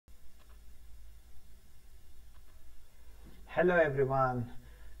Hello everyone.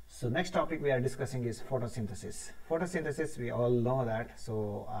 So next topic we are discussing is photosynthesis. Photosynthesis, we all know that,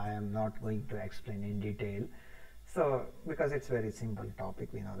 so I am not going to explain in detail. So because it's very simple topic,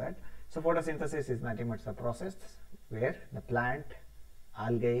 we know that. So photosynthesis is nothing but the process where the plant,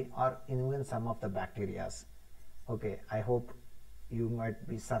 algae, or even some of the bacteria. Okay, I hope you might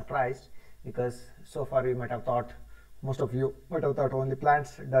be surprised because so far you might have thought, most of you might have thought only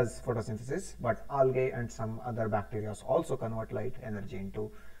plants does photosynthesis, but algae and some other bacteria also convert light energy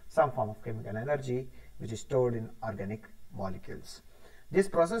into some form of chemical energy which is stored in organic molecules. This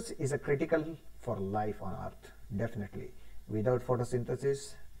process is a critical for life on earth, definitely. Without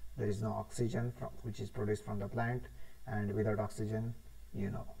photosynthesis there is no oxygen which is produced from the plant, and without oxygen you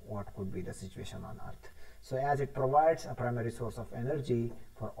know what could be the situation on earth. So as it provides a primary source of energy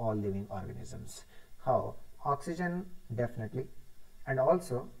for all living organisms. How? Oxygen, definitely, and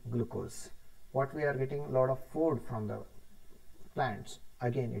also glucose. What we are getting a lot of food from the plants,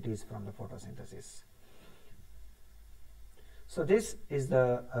 again it is from the photosynthesis. So this is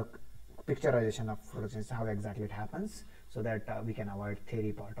the picturization of photosynthesis, how exactly it happens, so that we can avoid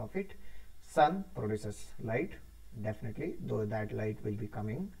theory part of it. Sun produces light, definitely, though that light will be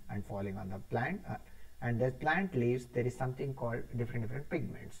coming and falling on the plant, and the plant leaves there is something called different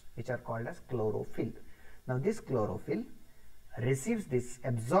pigments which are called as chlorophyll. Now this chlorophyll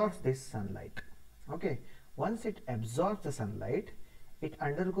absorbs this sunlight. Okay, once it absorbs the sunlight, it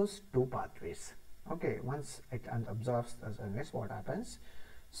undergoes two pathways. Okay, once it absorbs the sunlight, what happens?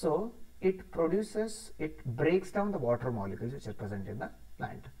 So it breaks down the water molecules which are present in the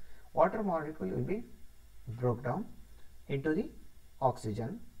plant. Water molecule will be broke down into the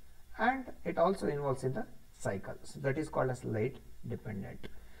oxygen, and it also involves in the cycle. So that is called as light dependent.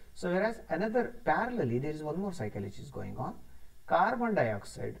 So whereas parallelly there is one more cycle which is going on. Carbon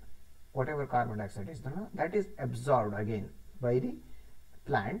dioxide, whatever carbon dioxide is, that is absorbed again by the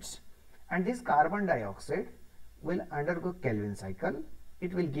plants, and this carbon dioxide will undergo Kelvin cycle.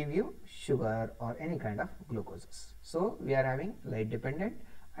 It will give you sugar or any kind of glucoses. So we are having light dependent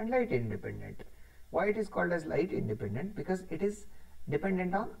and light independent. Why it is called as light independent? Because it is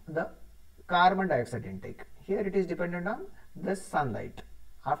dependent on the carbon dioxide intake. Here it is dependent on the sunlight.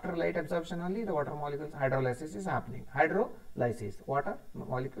 After light absorption only the water molecules hydrolysis is happening. Hydrolysis, water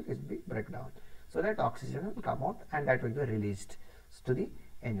molecule is be breakdown, so that oxygen will come out and that will be released to the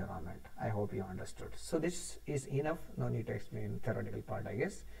environment. I hope you understood. So this is enough, no need to explain theoretical part, I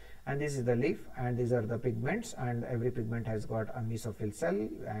guess. And this is the leaf, and these are the pigments, and every pigment has got a mesophyll cell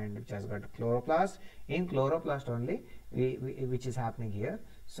and which has got chloroplast. In chloroplast only which is happening here.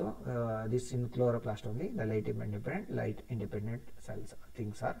 So this in chloroplast only the light independent cells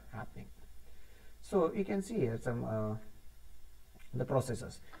things are happening. So you can see here some the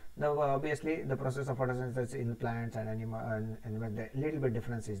processes. Now obviously the process of photosynthesis in plants and animal the little bit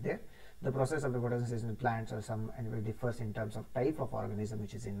difference is there. The process of the photosynthesis in plants or some animal differs in terms of type of organism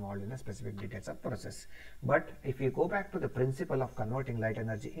which is involved in the specific details of process. But if you go back to the principle of converting light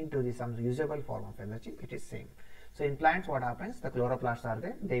energy into some usable form of energy, it is same. So in plants what happens? The chloroplasts are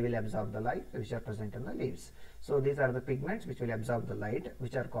there, they will absorb the light which are present in the leaves. So these are the pigments which will absorb the light,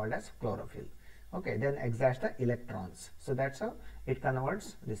 which are called as chlorophyll. Okay, then exert the electrons. So that's how it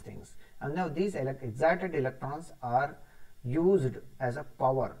converts these things. And now these excited electrons are used as a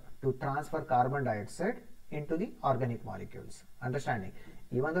power to transfer carbon dioxide into the organic molecules. Understanding?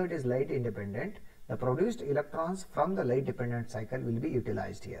 Even though it is light independent, the produced electrons from the light dependent cycle will be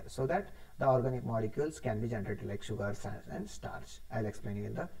utilized here, so that the organic molecules can be generated like sugar and starch. I'll explain you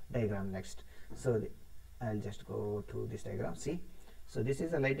in the diagram next. So I'll just go to this diagram. See, so this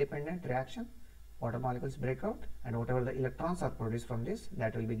is a light dependent reaction. Water molecules break out, and whatever the electrons are produced from this,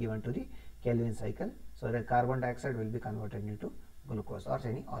 that will be given to the Kelvin cycle, so that carbon dioxide will be converted into glucose or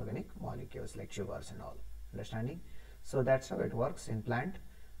any organic molecules like sugars and all. Understanding? So that's how it works in plant.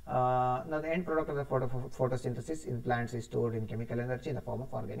 Now the end product of the photosynthesis in plants is stored in chemical energy in the form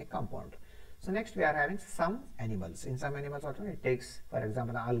of organic compound. So next we are having some animals. In some animals also it takes, for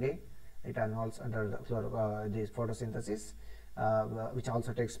example, algae, it involves under the this photosynthesis, which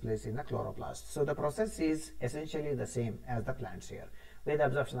also takes place in the chloroplast. So the process is essentially the same as the plants here, with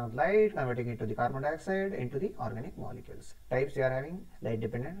absorption of light converting it to the carbon dioxide into the organic molecules. Types we are having light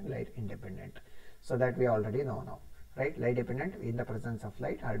dependent and light independent. So that we already know now, right? Light dependent, in the presence of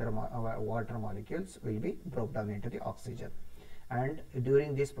light, water molecules will be broken down into the oxygen, and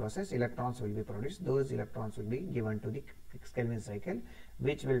during this process electrons will be produced. Those electrons will be given to the Kelvin cycle,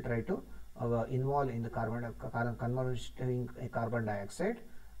 which will try to involve in the converting carbon dioxide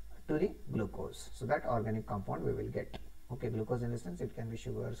to the glucose, so that organic compound we will get. Okay, glucose in the sense it can be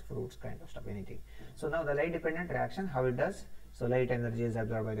sugars, fruits, kind of stuff, anything. So now the light dependent reaction, how it does? So light energy is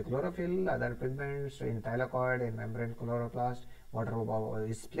absorbed by the chlorophyll, other pigments, in thylakoid, in membrane chloroplast. Water bubble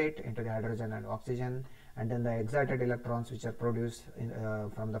is split into the hydrogen and oxygen, and then the excited electrons which are produced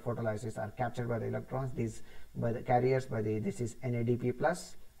from the photolysis are captured by the electrons, these by the carriers by the, this is NADP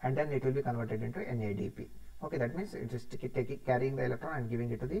plus, and then it will be converted into NADP. Okay, that means it is carrying the electron and giving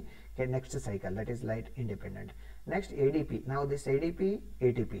it to the next cycle, that is light independent. Next ADP. Now this ADP,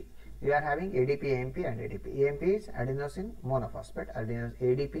 ATP. We are having ADP, AMP and ADP. AMP is adenosine monophosphate.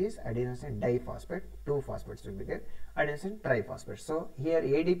 ADP is adenosine diphosphate. 2 phosphates will be there. Adenosine triphosphate. So here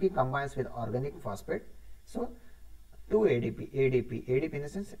ADP combines with organic phosphate. So 2 ADP. ADP in the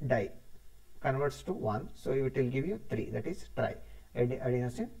sense di converts to 1. So it will give you 3. That is tri.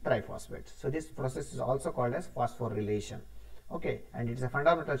 Adenosine triphosphate. So this process is also called as phosphorylation. Okay, and it is a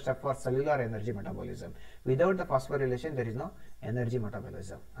fundamental step for cellular energy metabolism. Without the phosphorylation, there is no energy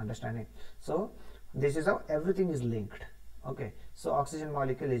metabolism. Understanding? So this is how everything is linked. Okay, so oxygen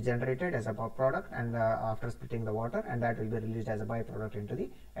molecule is generated as a product, and after splitting the water, and that will be released as a byproduct into the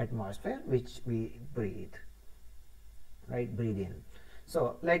atmosphere, which we breathe. Right, breathe in.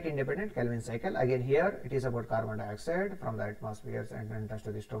 So light independent Kelvin cycle, again here it is about carbon dioxide from the atmosphere and enters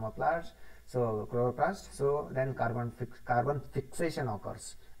to the stromoplast, so chloroplast. So then carbon fixation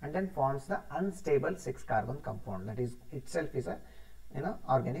occurs and then forms the unstable 6-carbon compound, that is itself is a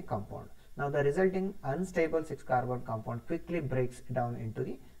organic compound. Now the resulting unstable 6-carbon compound quickly breaks down into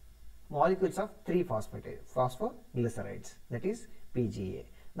the molecules of 3 phosphoglycerides, that is PGA.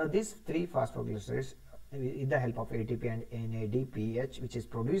 Now these 3 phosphoglycerides with the help of ATP and NADPH, which is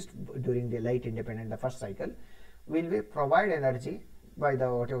produced during the light independent, the first cycle, will provide energy by the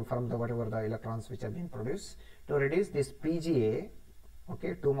whatever the electrons which have been produced to reduce this PGA,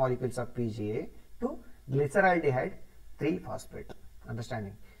 okay, 2 molecules of PGA to glyceraldehyde 3 phosphate.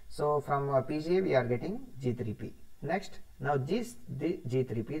 Understanding? So from PGA we are getting G3P. Next, now the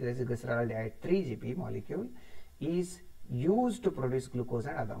G3P, this is glyceraldehyde 3GP molecule, is used to produce glucose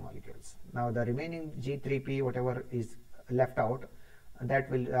and other molecules. Now the remaining G3P, whatever is left out,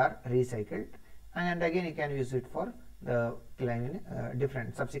 that are recycled, and again you can use it for the Kelvin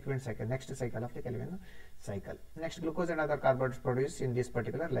different subsequent cycle, next cycle of the Kelvin cycle. Next, glucose and other carbohydrates produced in this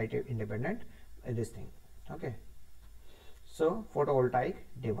particular light independent this thing. Okay, so photovoltaic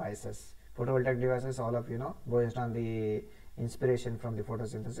devices. Photovoltaic devices, all of you know, based on the inspiration from the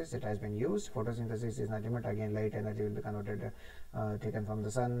photosynthesis, it has been used. Photosynthesis is nothing but again light energy will be converted, taken from the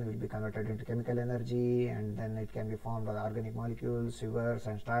sun, will be converted into chemical energy, and then it can be formed by organic molecules, sugars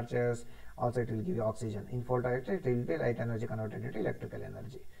and starches. Also it will give you oxygen. In photovoltaic, it will be light energy converted into electrical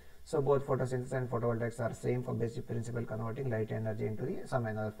energy. So both photosynthesis and photovoltaics are same for basic principle, converting light energy into some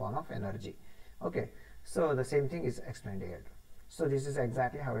another form of energy. Okay, so the same thing is explained here. So this is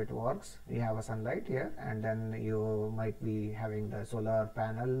exactly how it works. We have a sunlight here, and then you might be having the solar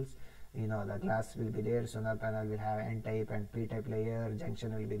panels. You know, the glass will be there. Solar panel will have N-type and P-type layer.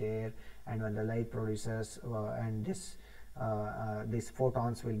 Junction will be there, and when the light produces and these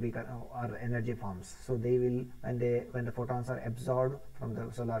photons will be are energy forms. So they will, when the photons are absorbed from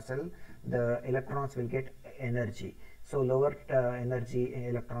the solar cell, the electrons will get energy. So lower energy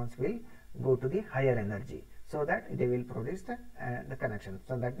electrons will go to the higher energy, so that they will produce the connection.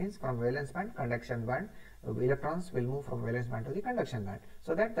 So that means from valence band, conduction band, electrons will move from valence band to the conduction band,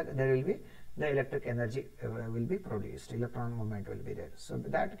 so that there will be the electric energy will be produced, electron movement will be there. So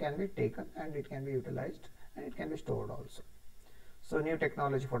that can be taken and it can be utilized and it can be stored also. So new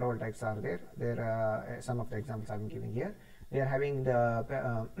technology photovoltaics are there. There are some of the examples I am giving here. We are having the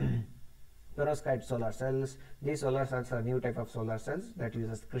perovskite solar cells. These solar cells are new type of solar cells that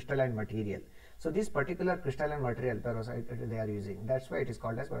uses crystalline material. So this particular crystalline material perovskite they are using, that's why it is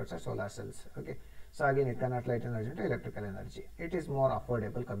called as perovskite solar cells. Okay, so again it converts light energy into electrical energy. It is more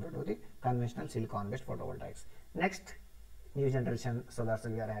affordable compared to the conventional silicon based photovoltaics. Next new generation solar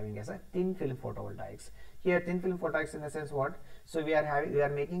cell we are having as a thin film photovoltaics. Here thin film photovoltaics in the sense what? So we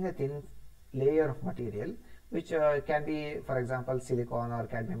are making a thin layer of material which can be, for example, silicon or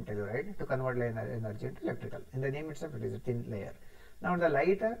cadmium telluride, to convert energy into electrical. In the name itself it is a thin layer. Now the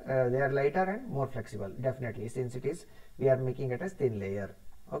lighter, they are lighter and more flexible, definitely, since it is, we are making it as thin layer.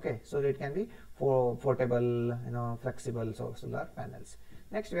 Okay, so it can be portable, flexible solar panels.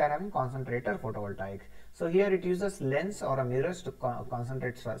 Next we are having concentrator photovoltaic. So here it uses lens or a mirrors to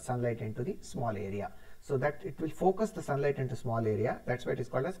concentrate sunlight into the small area, so that it will focus the sunlight into small area. That's why it is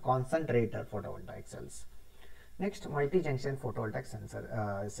called as concentrator photovoltaic cells. Next, multi-junction photovoltaic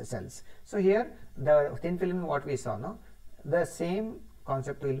cells. So here the thin film what we saw, no, the same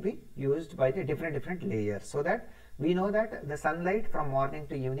concept will be used by the different layers, so that We know that the sunlight from morning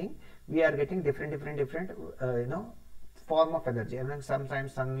to evening, we are getting different form of energy. I mean,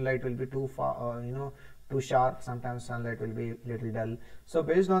 sometimes sunlight will be too far, too sharp, sometimes sunlight will be little dull. So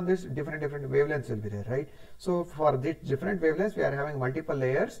based on this, different wavelengths will be there, right? So for these different wavelengths, we are having multiple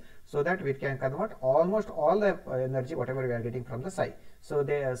layers, so that we can convert almost all the energy whatever we are getting from the sun. So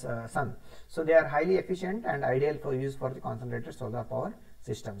they are highly efficient and ideal for use for the concentrated solar power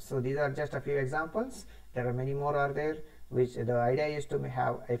systems. So these are just a few examples. There are many more are there, which the idea is to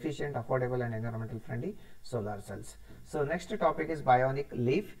have efficient, affordable and environmental friendly solar cells. So next topic is bionic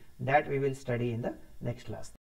leaf, that we will study in the next class.